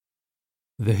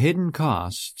The Hidden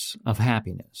Costs of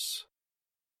Happiness.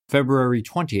 February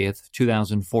 20th,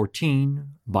 2014,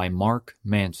 by Mark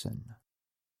Manson.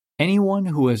 Anyone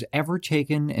who has ever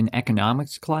taken an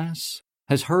economics class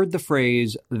has heard the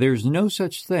phrase, "there's no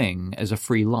such thing as a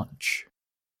free lunch."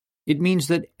 It means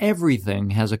that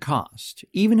everything has a cost,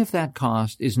 even if that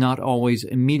cost is not always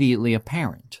immediately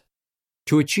apparent.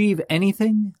 To achieve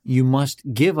anything, you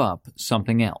must give up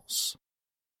something else.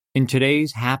 In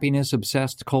today's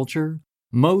happiness-obsessed culture,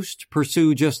 most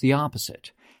pursue just the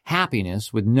opposite,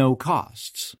 happiness with no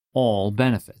costs, all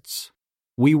benefits.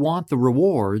 We want the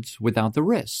rewards without the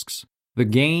risks, the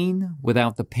gain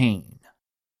without the pain.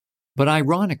 But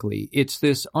ironically, it's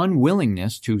this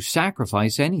unwillingness to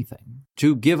sacrifice anything,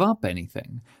 to give up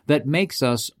anything, that makes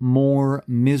us more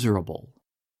miserable.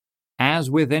 As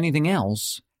with anything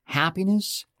else,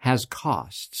 happiness has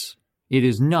costs. It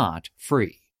is not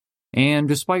free. And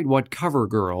despite what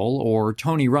CoverGirl or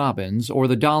Tony Robbins or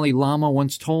the Dalai Lama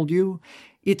once told you,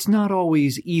 it's not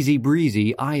always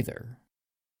easy-breezy either.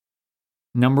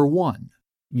 Number 1.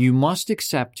 You must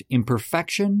accept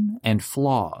imperfection and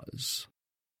flaws.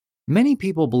 Many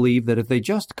people believe that if they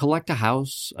just collect a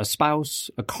house, a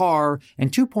spouse, a car,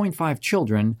 and 2.5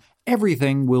 children,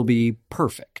 everything will be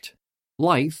perfect.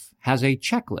 Life has a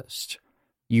checklist.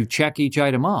 You check each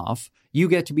item off, you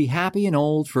get to be happy and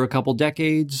old for a couple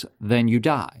decades, then you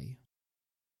die.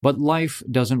 But life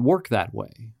doesn't work that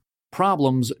way.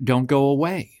 Problems don't go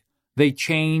away. They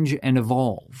change and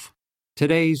evolve.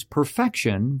 Today's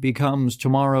perfection becomes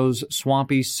tomorrow's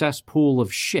swampy cesspool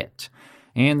of shit,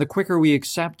 and the quicker we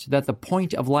accept that the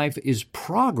point of life is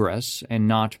progress and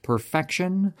not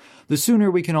perfection, the sooner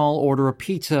we can all order a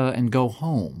pizza and go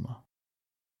home.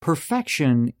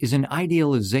 Perfection is an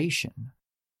idealization.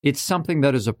 It's something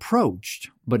that is approached,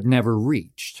 but never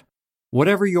reached.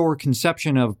 Whatever your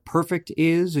conception of perfect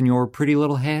is in your pretty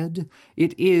little head,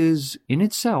 it is, in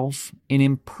itself, an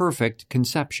imperfect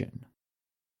conception.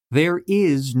 There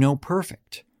is no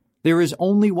perfect. There is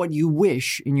only what you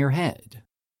wish in your head.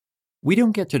 We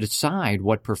don't get to decide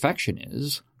what perfection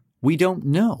is. We don't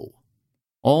know.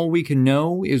 All we can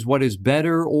know is what is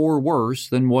better or worse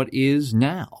than what is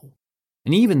now.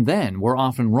 And even then, we're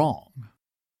often wrong.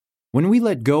 When we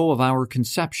let go of our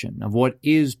conception of what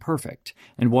is perfect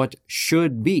and what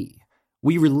should be,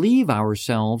 we relieve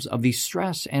ourselves of the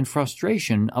stress and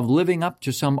frustration of living up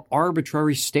to some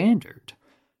arbitrary standard.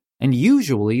 And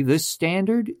usually this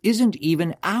standard isn't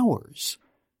even ours.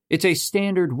 It's a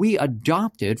standard we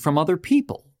adopted from other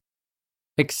people.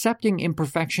 Accepting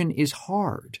imperfection is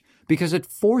hard because it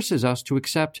forces us to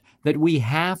accept that we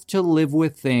have to live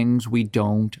with things we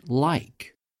don't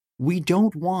like. We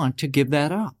don't want to give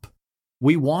that up.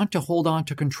 We want to hold on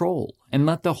to control and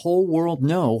let the whole world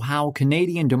know how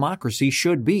Canadian democracy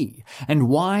should be and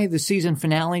why the season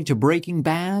finale to Breaking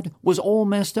Bad was all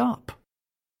messed up.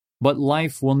 But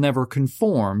life will never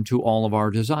conform to all of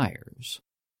our desires.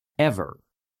 Ever.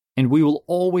 And we will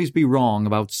always be wrong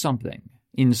about something,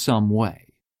 in some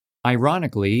way.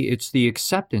 Ironically, it's the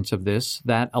acceptance of this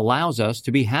that allows us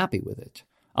to be happy with it,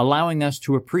 allowing us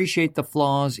to appreciate the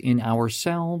flaws in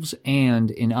ourselves and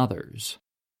in others.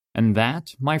 And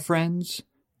that, my friends,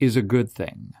 is a good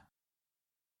thing.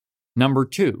 Number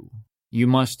 2, you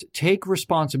must take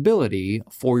responsibility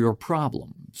for your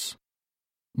problems.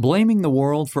 Blaming the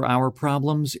world for our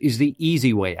problems is the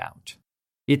easy way out.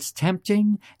 It's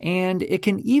tempting, and it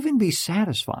can even be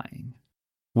satisfying.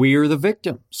 We're the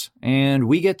victims, and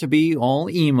we get to be all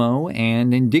emo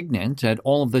and indignant at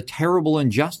all of the terrible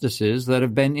injustices that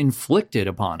have been inflicted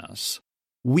upon us.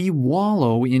 We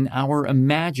wallow in our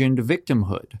imagined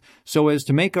victimhood so as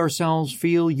to make ourselves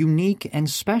feel unique and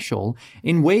special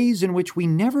in ways in which we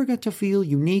never get to feel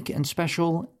unique and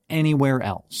special anywhere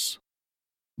else.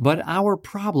 But our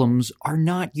problems are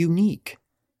not unique,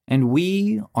 and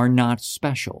we are not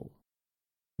special.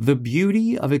 The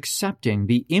beauty of accepting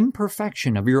the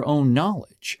imperfection of your own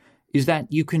knowledge is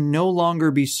that you can no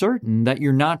longer be certain that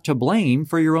you're not to blame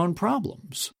for your own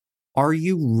problems. Are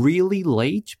you really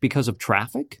late because of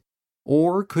traffic?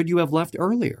 Or could you have left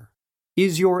earlier?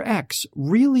 Is your ex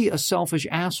really a selfish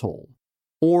asshole?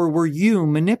 Or were you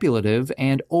manipulative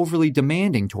and overly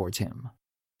demanding towards him?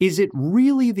 Is it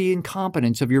really the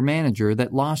incompetence of your manager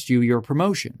that lost you your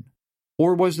promotion?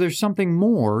 Or was there something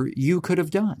more you could have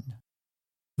done?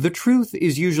 The truth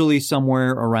is usually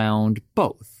somewhere around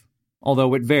both,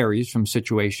 although it varies from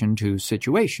situation to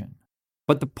situation.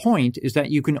 But the point is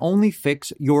that you can only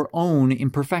fix your own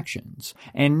imperfections,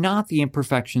 and not the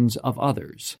imperfections of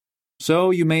others.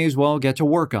 So you may as well get to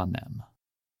work on them.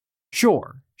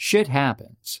 Sure, shit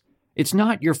happens. It's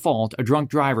not your fault a drunk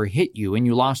driver hit you and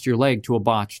you lost your leg to a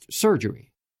botched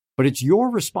surgery. but it's your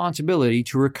responsibility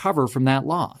to recover from that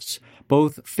loss,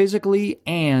 both physically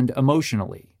and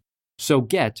emotionally. So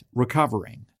get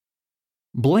recovering.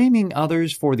 Blaming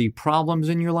others for the problems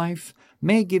in your life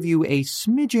may give you a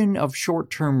smidgen of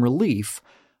short-term relief,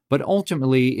 but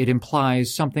ultimately it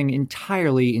implies something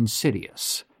entirely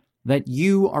insidious, that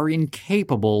you are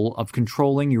incapable of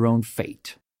controlling your own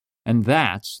fate. And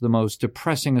that's the most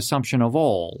depressing assumption of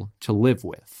all to live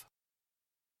with.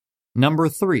 Number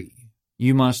 3,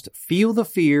 you must feel the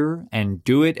fear and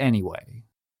do it anyway.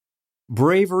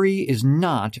 Bravery is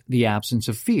not the absence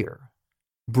of fear.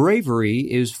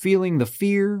 Bravery is feeling the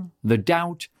fear, the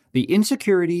doubt, the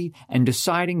insecurity, and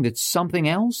deciding that something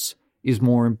else is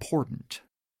more important.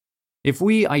 If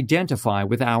we identify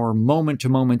with our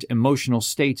moment-to-moment emotional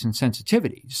states and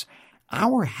sensitivities,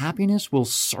 our happiness will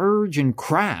surge and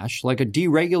crash like a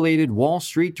deregulated Wall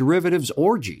Street derivatives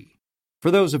orgy.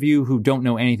 For those of you who don't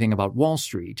know anything about Wall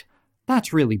Street,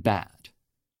 that's really bad.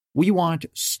 We want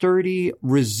sturdy,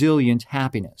 resilient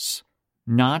happiness,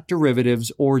 not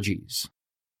derivatives orgies.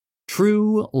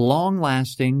 True,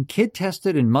 long-lasting,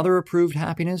 kid-tested, and mother-approved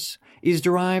happiness is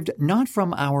derived not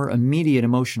from our immediate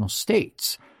emotional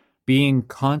states. Being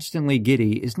constantly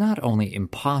giddy is not only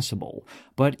impossible,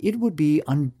 but it would be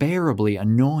unbearably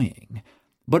annoying,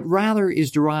 but rather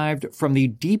is derived from the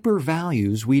deeper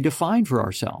values we define for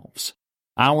ourselves.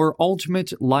 Our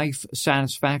ultimate life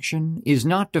satisfaction is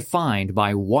not defined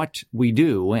by what we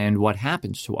do and what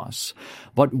happens to us,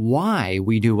 but why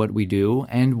we do what we do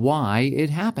and why it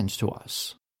happens to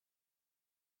us.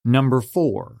 Number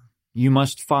 4, you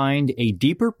must find a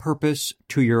deeper purpose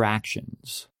to your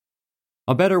actions.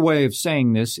 A better way of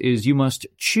saying this is you must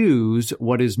choose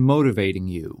what is motivating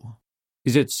you.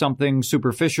 Is it something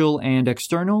superficial and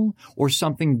external, or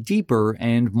something deeper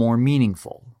and more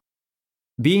meaningful?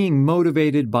 Being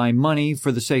motivated by money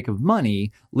for the sake of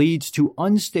money leads to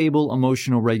unstable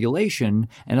emotional regulation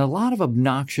and a lot of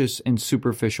obnoxious and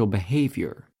superficial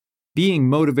behavior. Being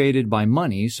motivated by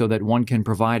money so that one can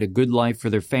provide a good life for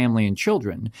their family and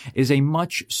children is a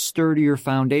much sturdier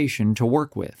foundation to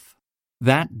work with.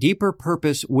 That deeper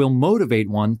purpose will motivate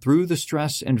one through the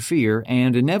stress and fear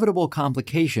and inevitable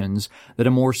complications that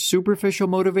a more superficial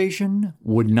motivation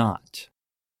would not.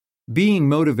 Being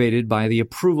motivated by the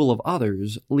approval of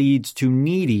others leads to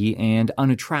needy and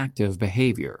unattractive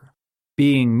behavior.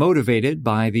 Being motivated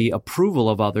by the approval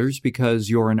of others because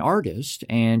you're an artist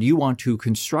and you want to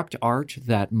construct art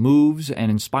that moves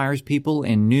and inspires people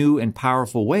in new and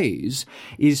powerful ways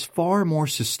is far more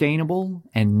sustainable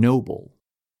and noble.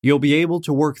 You'll be able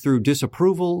to work through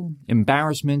disapproval,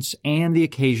 embarrassments, and the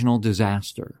occasional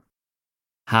disaster.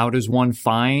 How does one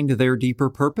find their deeper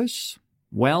purpose?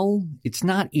 Well, it's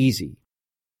not easy.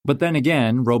 But then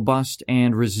again, robust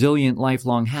and resilient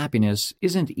lifelong happiness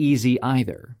isn't easy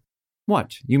either.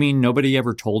 What, you mean nobody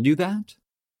ever told you that?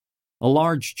 A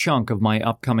large chunk of my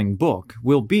upcoming book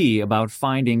will be about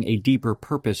finding a deeper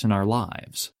purpose in our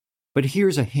lives. But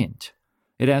here's a hint.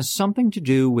 It has something to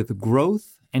do with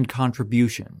growth and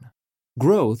contribution.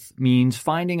 Growth means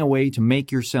finding a way to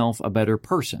make yourself a better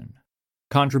person.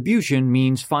 Contribution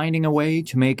means finding a way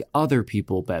to make other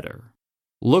people better.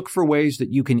 Look for ways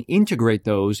that you can integrate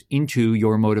those into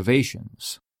your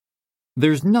motivations.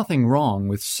 There's nothing wrong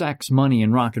with sex, money,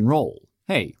 and rock and roll.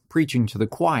 Hey, preaching to the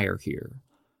choir here.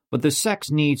 But the sex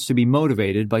needs to be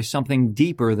motivated by something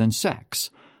deeper than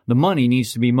sex. The money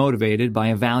needs to be motivated by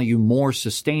a value more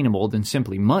sustainable than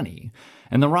simply money.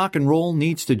 And the rock and roll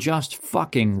needs to just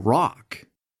fucking rock.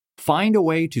 Find a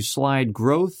way to slide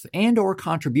growth and/or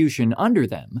contribution under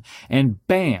them, and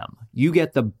bam, you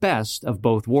get the best of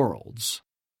both worlds.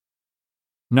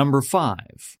 Number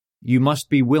 5, you must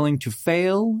be willing to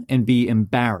fail and be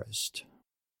embarrassed.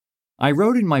 I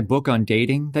wrote in my book on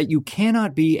dating that you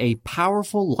cannot be a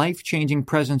powerful, life-changing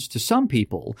presence to some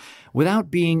people without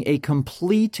being a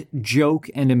complete joke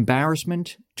and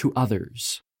embarrassment to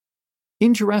others.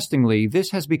 Interestingly,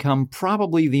 this has become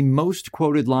probably the most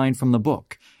quoted line from the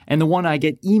book, and the one I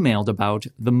get emailed about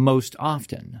the most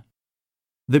often.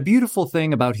 The beautiful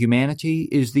thing about humanity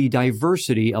is the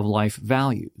diversity of life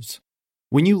values.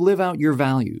 When you live out your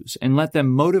values and let them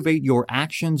motivate your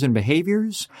actions and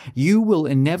behaviors, you will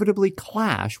inevitably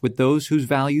clash with those whose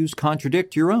values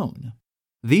contradict your own.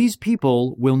 These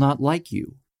people will not like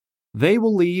you. They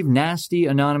will leave nasty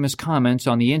anonymous comments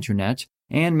on the internet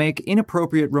and make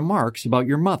inappropriate remarks about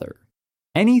your mother.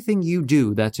 Anything you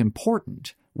do that's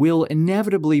important will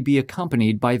inevitably be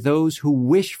accompanied by those who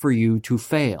wish for you to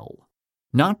fail.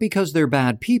 Not because they're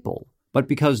bad people, but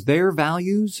because their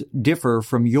values differ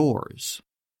from yours.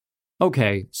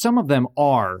 Okay, some of them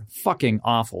are fucking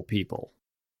awful people.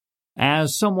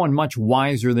 As someone much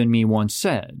wiser than me once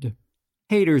said,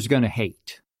 haters gonna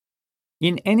hate.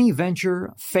 In any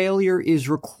venture, failure is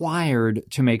required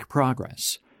to make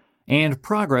progress. And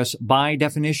progress, by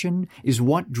definition, is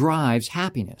what drives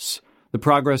happiness. The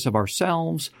progress of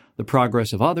ourselves, the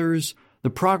progress of others, the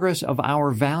progress of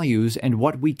our values and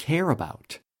what we care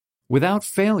about. Without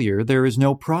failure, there is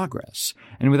no progress.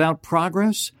 And without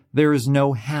progress, there is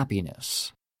no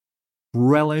happiness.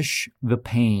 Relish the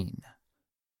pain.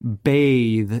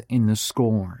 Bathe in the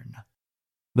scorn.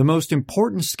 The most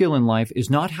important skill in life is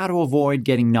not how to avoid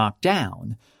getting knocked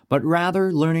down, but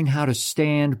rather learning how to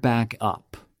stand back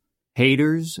up.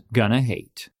 Haters gonna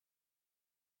hate.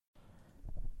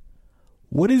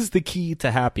 What is the key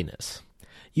to happiness?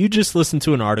 You just listened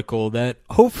to an article that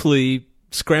hopefully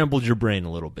scrambled your brain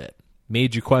a little bit,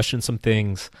 made you question some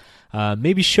things,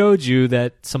 maybe showed you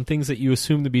that some things that you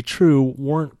assumed to be true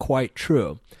weren't quite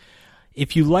true.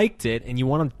 If you liked it and you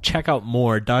want to check out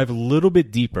more, dive a little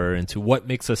bit deeper into what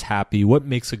makes us happy, what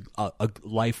makes a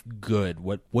life good,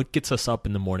 what gets us up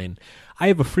in the morning, I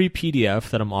have a free PDF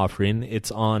that I'm offering.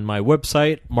 It's on my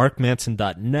website,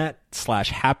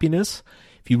 markmanson.net/happiness.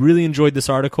 If you really enjoyed this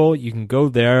article, you can go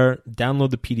there,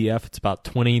 download the PDF. It's about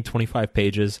 20, 25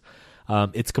 pages.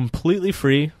 It's completely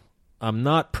free. I'm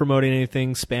not promoting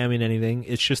anything, spamming anything.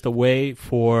 It's just a way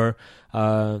for...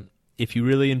 if you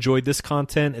really enjoyed this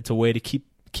content, it's a way to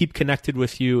keep connected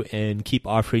with you and keep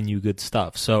offering you good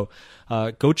stuff. So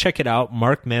go check it out,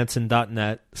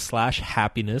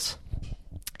 markmanson.net/happiness,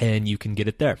 and you can get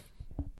it there.